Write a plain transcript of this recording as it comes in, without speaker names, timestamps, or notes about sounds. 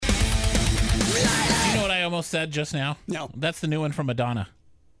almost said just now? No. That's the new one from Madonna.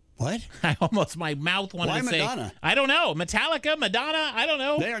 What? My mouth wanted Why to say. Madonna? I don't know. Metallica, Madonna, I don't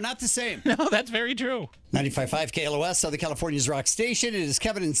know. They are not the same. No, that's very true. 95.5 KLOS, Southern California's rock station. It is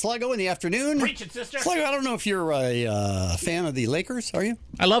Kevin and Sluggo in the afternoon. Preach it, sister. Sluggo, I don't know if you're a fan of the Lakers, are you?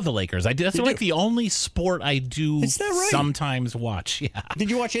 I love the Lakers. That's like the only sport I do Is that right? sometimes watch. Yeah.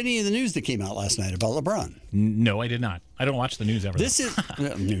 Did you watch any of the news that came out last night about LeBron? No, I did not. I don't watch the news ever. This is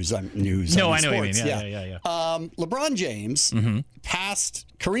news. News. No, I I know sports. what you mean. Yeah. LeBron James passed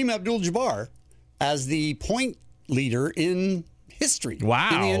Kareem Abdul-Jabbar as the point leader in history in the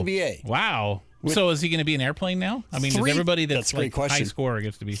NBA. Wow. So is he going to be an airplane now? I mean, does everybody that's a great like question. high scorer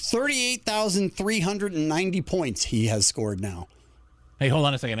gets to be 38,390 points he has scored now. Hey, hold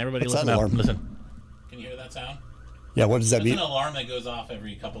on a second. Everybody What's listen that up. alarm? Listen. Can you hear that sound? Yeah, what does that It's mean? an alarm that goes off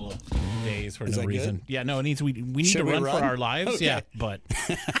every couple of days for Is no that reason. good? Yeah, no, it needs we need Should to we run run? for our lives. Okay. Yeah, but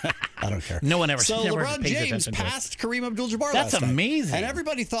I don't care. no one ever. So never LeBron pays James attention to it. passed Kareem Abdul-Jabbar That's last night. amazing. And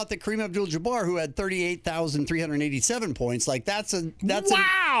everybody thought that Kareem Abdul-Jabbar, who had 38,387 points, like that's a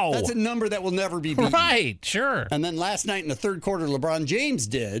number that will never be beaten. Right, sure. And then last night in the third quarter, LeBron James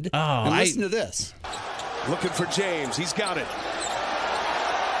did. And listen to this. Looking for James. He's got it.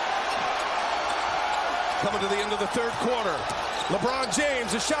 Coming to the end of the third quarter. LeBron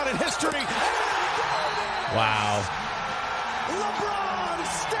James, a shot at history. Wow. LeBron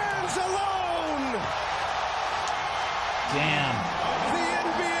stands alone. Damn. The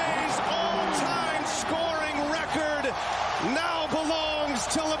NBA's all-time scoring record now belongs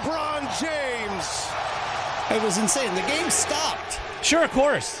to LeBron James. It was insane. The game stopped. Sure, of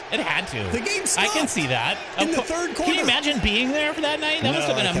course. It had to. The game stopped. I can see that. In the third quarter. Can you imagine being there for that night? That must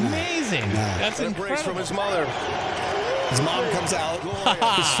have been I cannot. amazing. No. That's An embrace incredible. from his mother. His mom comes out.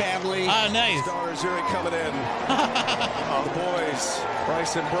 His family. Oh, nice. Stars Erie coming in. The boys,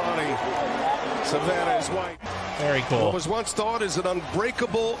 Bryce and Bronny. Savannah is white. Very cool. What was once thought as an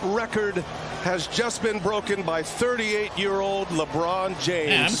unbreakable record has just been broken by 38-year-old LeBron James.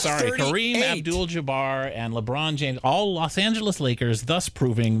 Yeah, I'm sorry. 38. Kareem Abdul-Jabbar and LeBron James, all Los Angeles Lakers, thus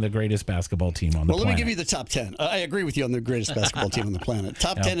proving the greatest basketball team on the Well, planet. let me give you the top 10. I agree with you on the greatest basketball team on the planet.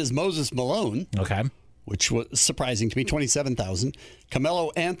 Top 10 is Moses Malone. Okay. Which was surprising to me, 27,000. Carmelo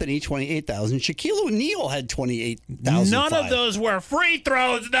Anthony, 28,000. Shaquille O'Neal had 28,000. None of those were free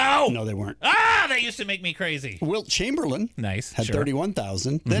throws, no. No, they weren't. They used to make me crazy. Wilt Chamberlain Nice, had sure.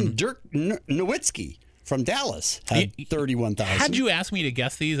 31,000. Then Dirk Nowitzki from Dallas had 31,000. Had you asked me to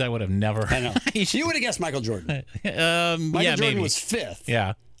guess these, I would have never. I know. You would have guessed Michael Jordan. Michael yeah, Jordan maybe. was fifth.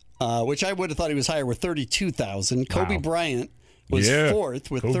 Yeah. Which I would have thought he was higher with 32,000. Kobe Wow. Bryant was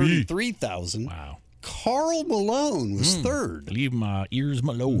fourth with Kobe. 33,000. Wow. Karl Malone was third. Leave my ears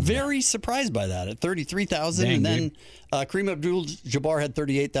alone. Very surprised by that at 33,000. Dang, And then Kareem Abdul-Jabbar had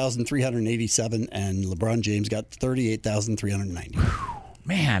 38,387, and LeBron James got 38,390.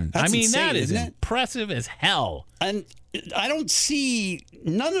 Man, That's I mean, insane, that is isn't it? impressive as hell. And I don't see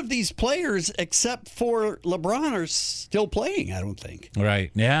none of these players except for LeBron are still playing, I don't think. Right.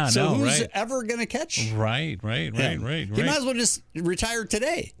 Yeah, So no, who's right. ever going to catch him? Right. He might as well just retire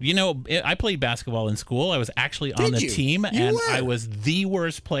today. You know, I played basketball in school. I was actually on Did the you? team, You and were. I was the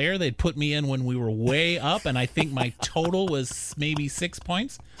worst player. They'd put me in when we were way up, and I think my total was maybe 6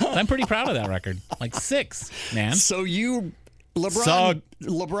 points. I'm pretty proud of that record. Like 6, man. So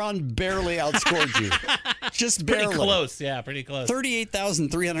LeBron barely outscored you. Just barely. Pretty close. Yeah, pretty close.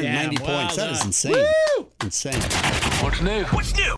 38,390 Damn, well points. That is done. insane. Woo! Insane. What's new?